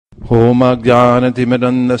Om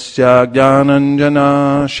Ajnanatimidandasya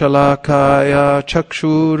Jnananjana Shalakaya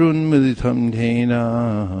Chakshurunmilitam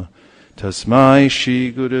Dhena Tasmai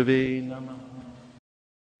Shri Gurave Namah.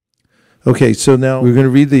 Okay, so now we're going to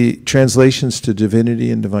read the translations to Divinity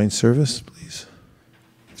and Divine Service, please.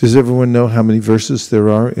 Does everyone know how many verses there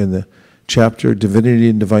are in the chapter Divinity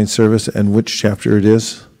and Divine Service and which chapter it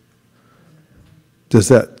is? Does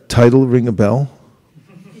that title ring a bell?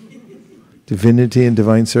 Divinity and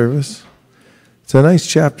Divine Service? It's a nice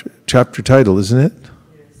chapter title, isn't it?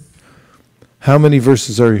 Yes. How many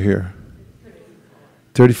verses are here?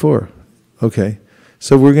 34. Okay.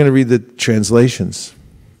 So we're going to read the translations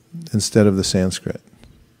instead of the Sanskrit,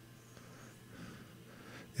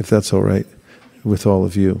 if that's all right with all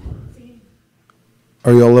of you.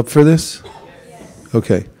 Are you all up for this? Yes.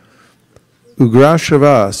 Okay.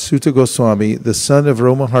 Ugrashrava Sutta Goswami, the son of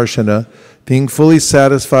Romaharshana, being fully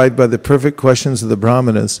satisfied by the perfect questions of the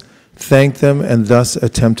Brahmanas, thanked them and thus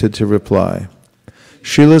attempted to reply.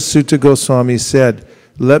 Srila Sutta Goswami said,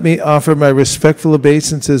 "Let me offer my respectful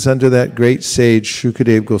obeisances unto that great sage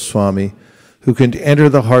Shukadeva Goswami, who can enter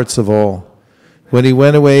the hearts of all. When he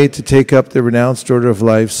went away to take up the renounced order of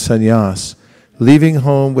life, sannyas, leaving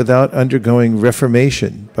home without undergoing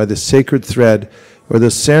reformation by the sacred thread or the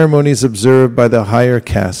ceremonies observed by the higher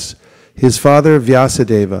castes, his father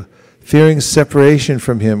Vyasadeva, fearing separation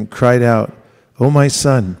from him, cried out, 'O my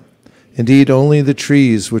son!' Indeed, only the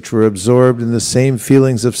trees which were absorbed in the same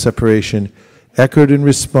feelings of separation echoed in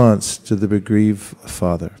response to the bereaved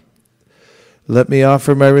father. Let me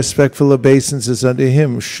offer my respectful obeisances unto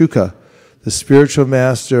him, Shuka, the spiritual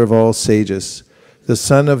master of all sages, the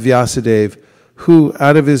son of Vyasadeva, who,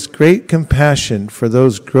 out of his great compassion for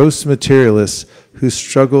those gross materialists who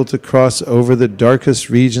struggle to cross over the darkest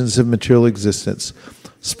regions of material existence,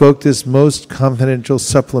 spoke this most confidential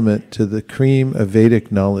supplement to the cream of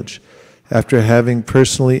Vedic knowledge, after having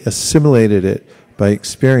personally assimilated it by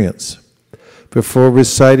experience. Before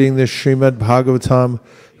reciting the Srimad Bhagavatam,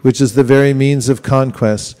 which is the very means of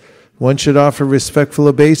conquest, one should offer respectful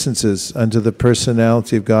obeisances unto the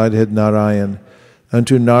personality of Godhead Narayan,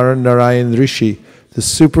 unto Narayan Rishi, the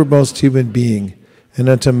supermost human being, and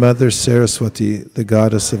unto Mother Saraswati, the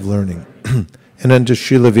goddess of learning, and unto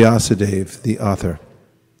Srila Vyasadeva, the author.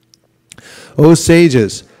 O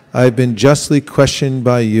sages, I have been justly questioned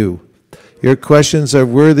by you. Your questions are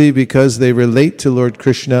worthy because they relate to Lord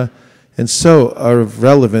Krishna and so are of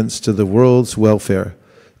relevance to the world's welfare.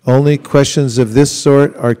 Only questions of this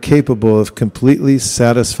sort are capable of completely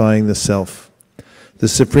satisfying the self. The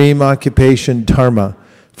supreme occupation, dharma,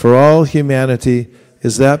 for all humanity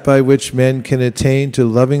is that by which men can attain to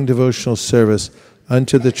loving devotional service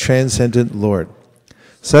unto the transcendent Lord.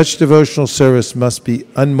 Such devotional service must be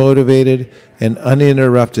unmotivated and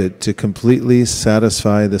uninterrupted to completely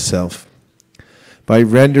satisfy the self. By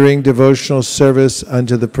rendering devotional service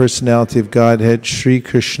unto the personality of Godhead, Sri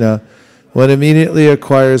Krishna, one immediately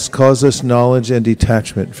acquires causeless knowledge and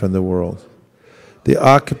detachment from the world. The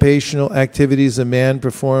occupational activities a man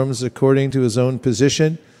performs according to his own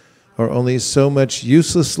position are only so much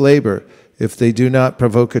useless labor if they do not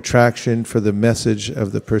provoke attraction for the message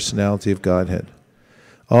of the personality of Godhead.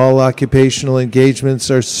 All occupational engagements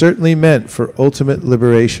are certainly meant for ultimate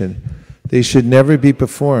liberation. They should never be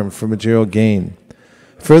performed for material gain.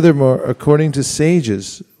 Furthermore, according to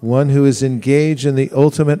sages, one who is engaged in the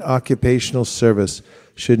ultimate occupational service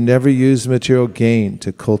should never use material gain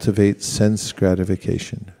to cultivate sense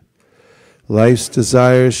gratification. Life's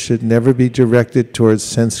desires should never be directed towards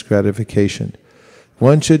sense gratification.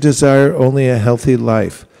 One should desire only a healthy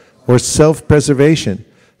life or self-preservation,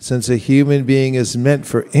 since a human being is meant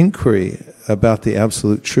for inquiry about the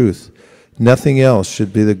absolute truth. Nothing else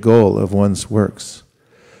should be the goal of one's works.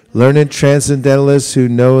 Learned transcendentalists who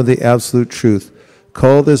know the absolute truth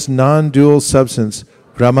call this non-dual substance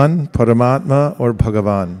Brahman, Paramatma, or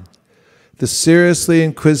Bhagavan. The seriously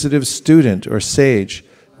inquisitive student or sage,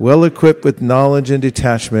 well equipped with knowledge and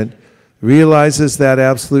detachment, realizes that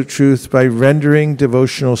absolute truth by rendering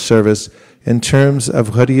devotional service in terms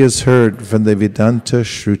of what he has heard from the Vedanta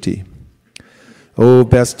Shruti. O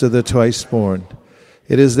best of the twice born,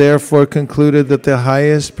 it is therefore concluded that the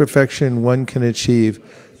highest perfection one can achieve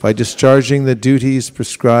by discharging the duties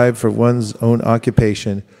prescribed for one's own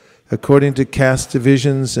occupation, according to caste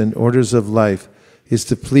divisions and orders of life, is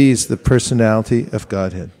to please the personality of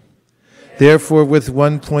Godhead. Therefore, with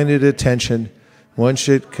one pointed attention, one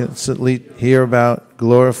should constantly hear about,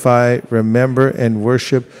 glorify, remember, and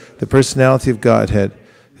worship the personality of Godhead,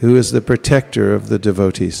 who is the protector of the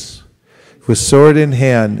devotees. With sword in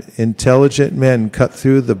hand, intelligent men cut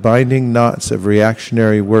through the binding knots of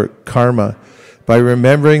reactionary work, karma, by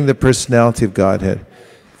remembering the personality of Godhead.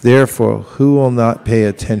 Therefore, who will not pay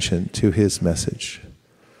attention to his message?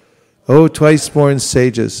 O twice-born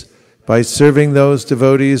sages, by serving those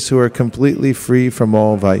devotees who are completely free from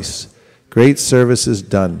all vice, great service is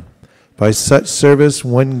done. By such service,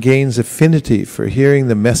 one gains affinity for hearing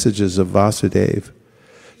the messages of Vasudeva.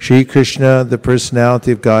 Sri Krishna, the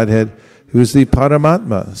personality of Godhead, who is the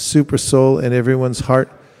Paramatma, super soul in everyone's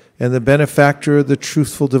heart, and the benefactor of the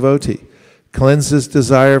truthful devotee, cleanses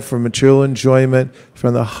desire for material enjoyment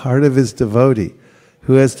from the heart of his devotee,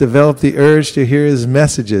 who has developed the urge to hear his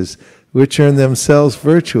messages, which are in themselves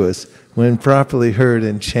virtuous when properly heard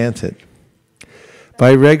and chanted.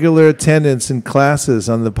 By regular attendance in classes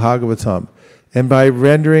on the Bhagavatam, and by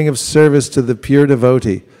rendering of service to the pure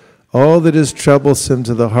devotee, all that is troublesome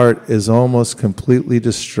to the heart is almost completely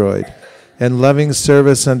destroyed, and loving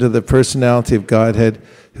service unto the personality of Godhead,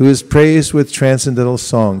 who is praised with transcendental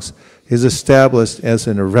songs, is established as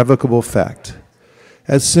an irrevocable fact.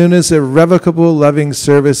 As soon as irrevocable loving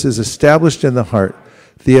service is established in the heart,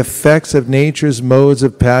 the effects of nature's modes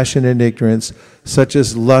of passion and ignorance, such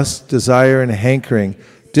as lust, desire, and hankering,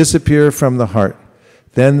 disappear from the heart.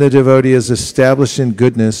 Then the devotee is established in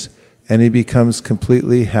goodness, and he becomes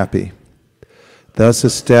completely happy. Thus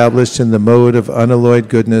established in the mode of unalloyed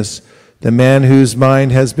goodness, the man whose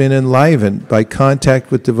mind has been enlivened by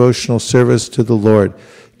contact with devotional service to the Lord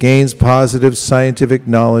gains positive scientific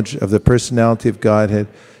knowledge of the personality of Godhead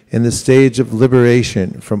in the stage of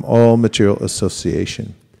liberation from all material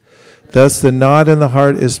association. Thus the knot in the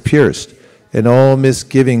heart is pierced, and all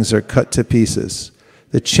misgivings are cut to pieces.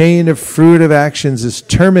 The chain of fruitive actions is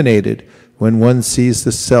terminated when one sees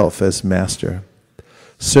the self as master.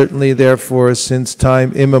 Certainly, therefore, since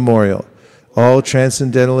time immemorial, all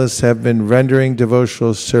transcendentalists have been rendering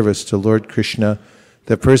devotional service to Lord Krishna,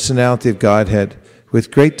 the personality of Godhead,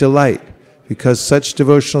 with great delight, because such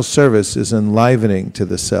devotional service is enlivening to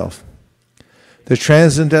the self. The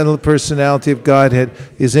transcendental personality of Godhead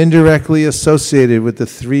is indirectly associated with the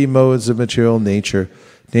three modes of material nature,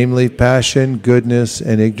 namely passion, goodness,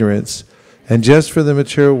 and ignorance. And just for the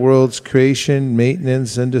material world's creation,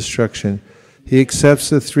 maintenance, and destruction, he accepts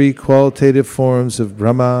the three qualitative forms of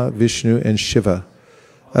Brahma, Vishnu, and Shiva.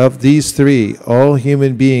 Of these three, all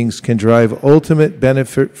human beings can derive ultimate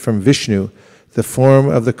benefit from Vishnu, the form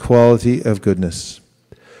of the quality of goodness.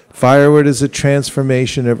 Firewood is a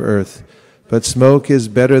transformation of earth, but smoke is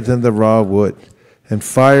better than the raw wood, and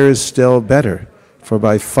fire is still better, for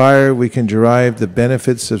by fire we can derive the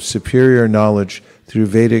benefits of superior knowledge through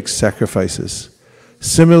Vedic sacrifices.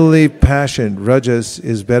 Similarly, passion, rajas,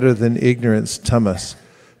 is better than ignorance, tamas,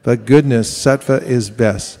 but goodness, sattva, is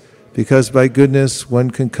best, because by goodness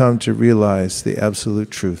one can come to realize the absolute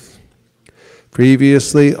truth.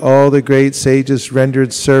 Previously, all the great sages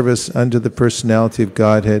rendered service unto the personality of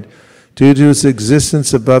Godhead due to his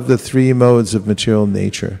existence above the three modes of material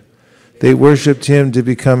nature. They worshipped him to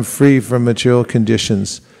become free from material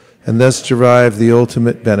conditions and thus derive the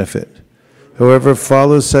ultimate benefit. Whoever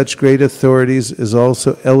follows such great authorities is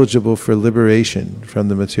also eligible for liberation from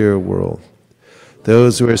the material world.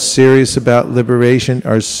 Those who are serious about liberation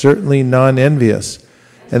are certainly non-envious,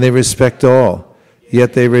 and they respect all.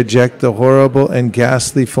 Yet they reject the horrible and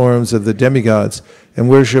ghastly forms of the demigods and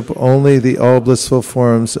worship only the all-blissful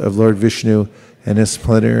forms of Lord Vishnu and his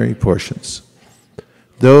plenary portions.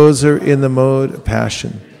 Those who are in the mode of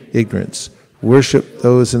passion, ignorance, worship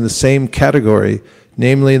those in the same category,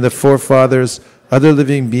 namely the forefathers, other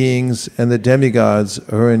living beings, and the demigods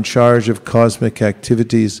who are in charge of cosmic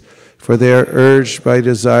activities, for they are urged by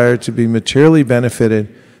desire to be materially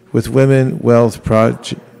benefited with women, wealth,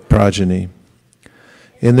 progeny.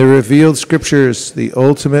 In the revealed scriptures, the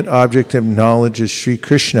ultimate object of knowledge is Sri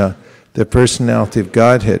Krishna, the personality of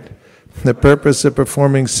Godhead. The purpose of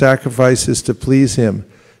performing sacrifice is to please him.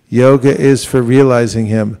 Yoga is for realizing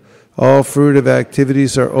him. All fruitive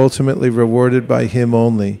activities are ultimately rewarded by him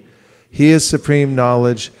only. He is supreme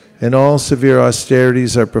knowledge, and all severe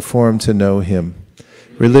austerities are performed to know him.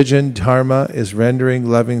 Religion, dharma, is rendering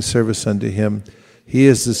loving service unto him. He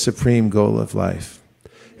is the supreme goal of life.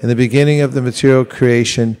 In the beginning of the material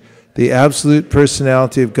creation, the absolute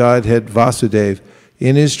personality of Godhead, Vasudeva,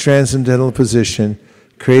 in his transcendental position,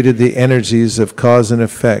 created the energies of cause and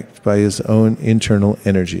effect by his own internal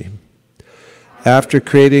energy. After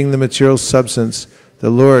creating the material substance, the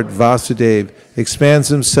Lord, Vasudeva, expands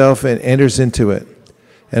himself and enters into it.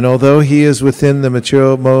 And although he is within the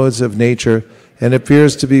material modes of nature and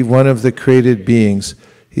appears to be one of the created beings,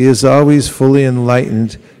 he is always fully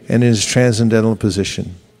enlightened and in his transcendental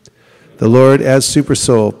position. The Lord, as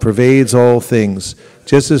Supersoul, pervades all things,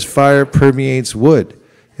 just as fire permeates wood,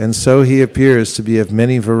 and so he appears to be of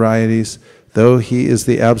many varieties, though he is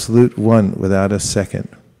the absolute one without a second.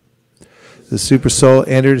 The Supersoul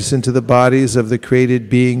enters into the bodies of the created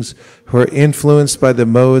beings who are influenced by the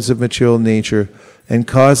modes of material nature and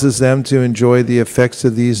causes them to enjoy the effects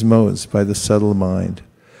of these modes by the subtle mind.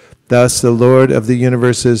 Thus, the Lord of the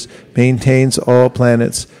universes maintains all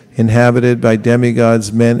planets inhabited by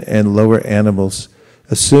demigods, men, and lower animals.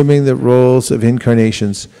 Assuming the roles of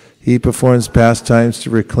incarnations, he performs pastimes to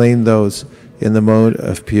reclaim those in the mode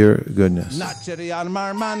of pure goodness. Natcheri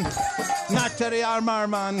Armarman, Natcheri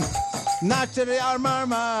Armarman, Natcheri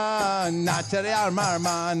Armarman, Natcheri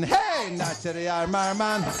Armarman, hey, Natcheri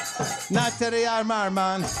Armarman, Natcheri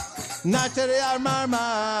Armarman, Natcheri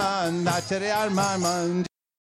Armarman, Natcheri Armarman.